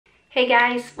Hey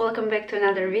guys, welcome back to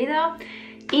another video.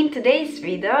 In today's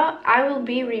video, I will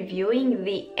be reviewing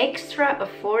the extra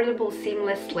affordable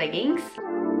seamless leggings.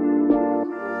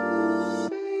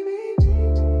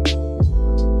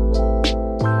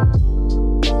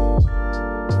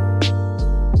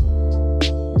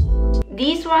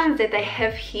 These ones that I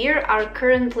have here are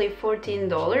currently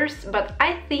 $14, but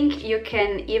I think you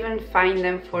can even find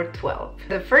them for $12.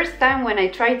 The first time when I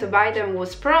tried to buy them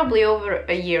was probably over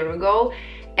a year ago,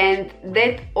 and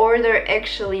that order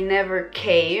actually never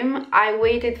came. I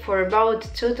waited for about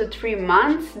 2 to 3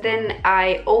 months, then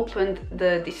I opened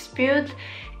the dispute,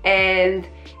 and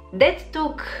that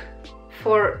took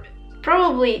for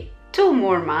probably 2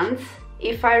 more months,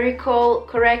 if I recall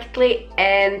correctly.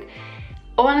 And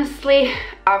honestly,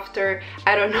 after,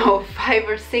 I don't know, 5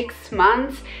 or 6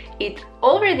 months, it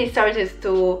already started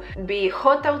to be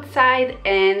hot outside,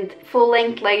 and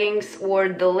full-length leggings were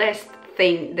the last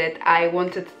thing that I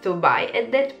wanted to buy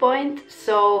at that point.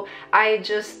 So I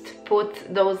just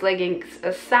put those leggings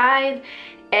aside,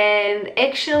 and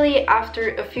actually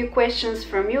after a few questions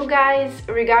from you guys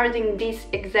regarding this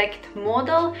exact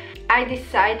model, I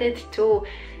decided to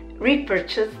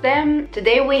repurchase them.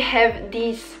 Today we have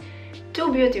these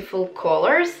two beautiful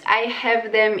colors. I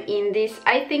have them in this,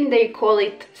 I think they call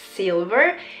it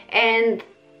silver and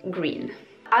green.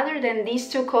 Other than these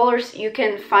two colors, you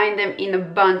can find them in a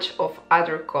bunch of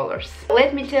other colors.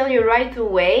 Let me tell you right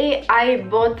away, I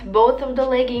bought both of the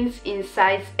leggings in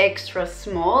size extra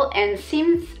small, and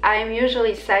since I'm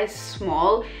usually size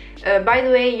small, by the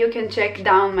way, you can check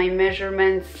down my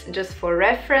measurements just for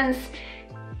reference.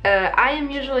 I am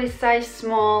usually size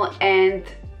small, and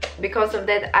because of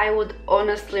that I would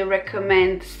honestly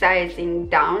recommend sizing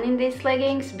down in these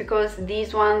leggings, because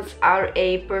these ones are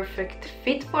a perfect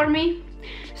fit for me.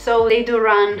 So they do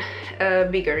run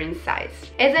bigger in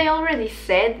size. As I already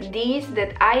said, these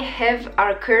that I have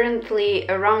are currently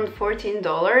around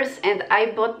 $14, and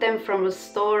I bought them from a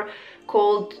store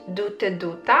called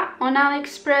Duta on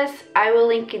Aliexpress. I will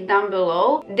link it down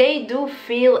below. They do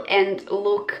feel and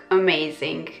look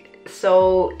amazing,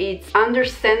 so it's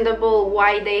understandable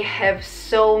why they have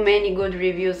so many good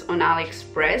reviews on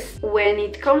Aliexpress. When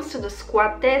it comes to the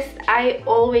squat test, I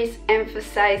always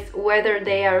emphasize whether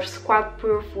they are squat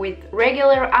proof with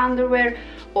regular underwear,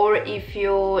 or if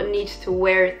you need to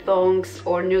wear thongs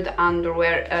or nude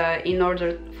underwear in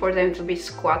order for them to be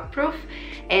squat proof.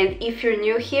 And if you're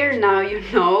new here, now you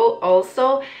know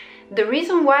also. The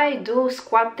reason why I do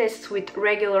squat tests with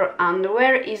regular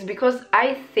underwear is because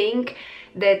I think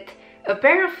that a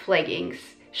pair of leggings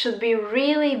should be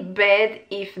really bad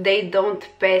if they don't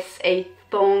pass a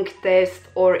thong test,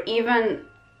 or even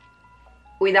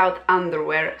without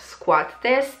underwear squat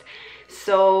test.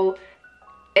 So,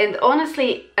 and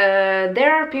honestly,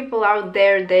 there are people out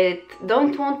there that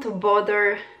don't want to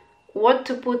bother what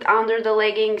to put under the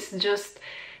leggings, just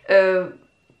to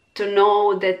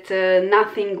know that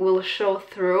nothing will show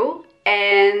through.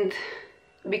 And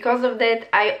because of that,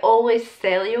 I always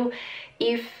tell you,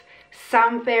 if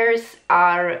some pairs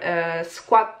are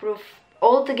squat proof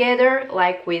altogether,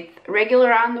 like with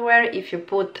regular underwear, if you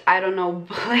put, I don't know,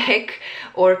 black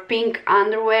or pink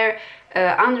underwear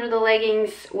under the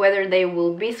leggings, whether they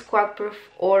will be squat proof,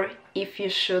 or if you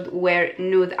should wear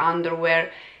nude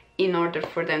underwear in order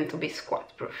for them to be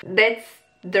squat proof. That's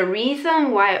the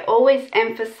reason why I always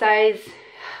emphasize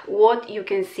what you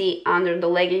can see under the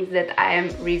leggings that I am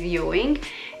reviewing.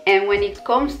 And when it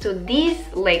comes to these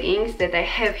leggings that I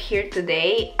have here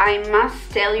today, I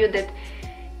must tell you that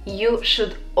you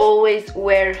should always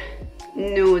wear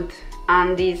nude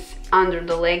undies under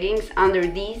the leggings, under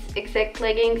these exact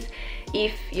leggings,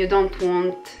 if you don't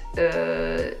want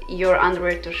your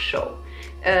underwear to show.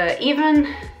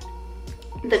 Even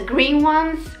the green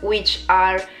ones, which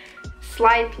are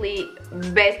slightly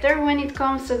better when it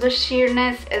comes to the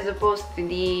sheerness as opposed to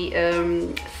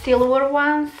the silver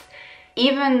ones,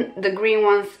 even the green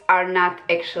ones are not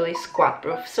actually squat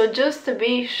proof. So just to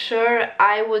be sure,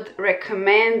 I would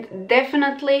recommend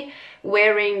definitely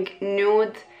wearing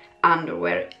nude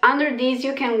underwear. Under these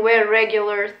you can wear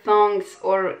regular thongs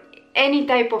or any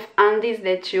type of undies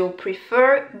that you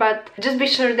prefer, but just be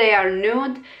sure they are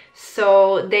nude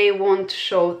so they won't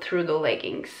show through the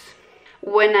leggings.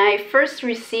 When I first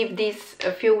received these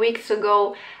a few weeks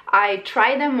ago, I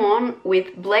tried them on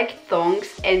with black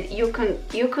thongs, and you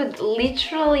could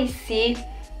literally see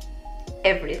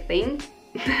everything.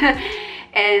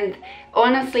 And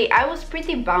honestly, I was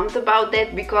pretty bummed about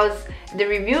that, because the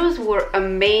reviews were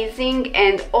amazing,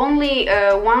 and only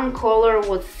one color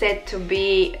was said to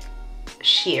be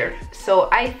sheer. So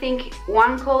I think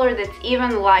one color that's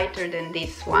even lighter than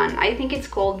this one, I think it's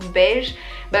called beige,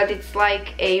 but it's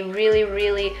like a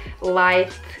really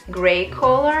light gray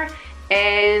color.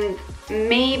 And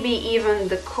maybe even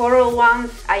the coral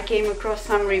ones, I came across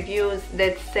some reviews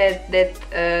that said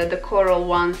that the coral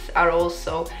ones are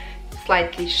also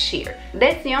slightly sheer.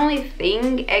 That's the only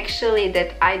thing actually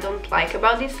that I don't like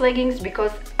about these leggings,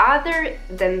 because other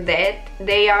than that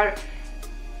they are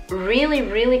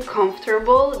really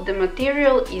comfortable. The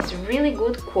material is really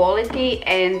good quality,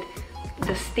 and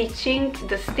the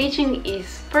stitching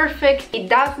is perfect. It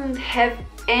doesn't have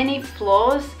any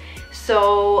flaws.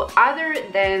 So other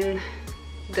than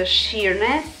the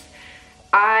sheerness,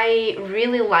 I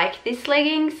really like these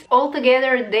leggings.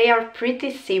 Altogether they are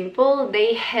pretty simple.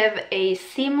 They have a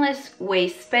seamless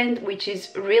waistband which is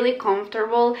really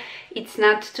comfortable. It's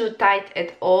not too tight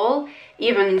at all,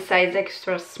 even in size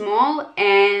extra small,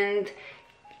 and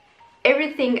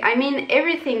everything, I mean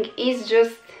everything is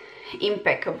just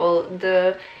impeccable.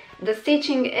 The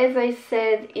stitching, as I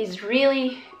said, is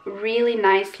really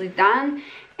nicely done,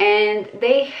 and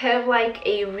they have like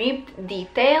a ribbed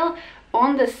detail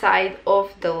on the side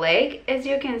of the leg, as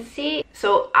you can see.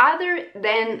 So other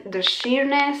than the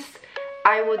sheerness,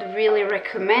 I would really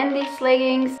recommend these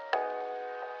leggings.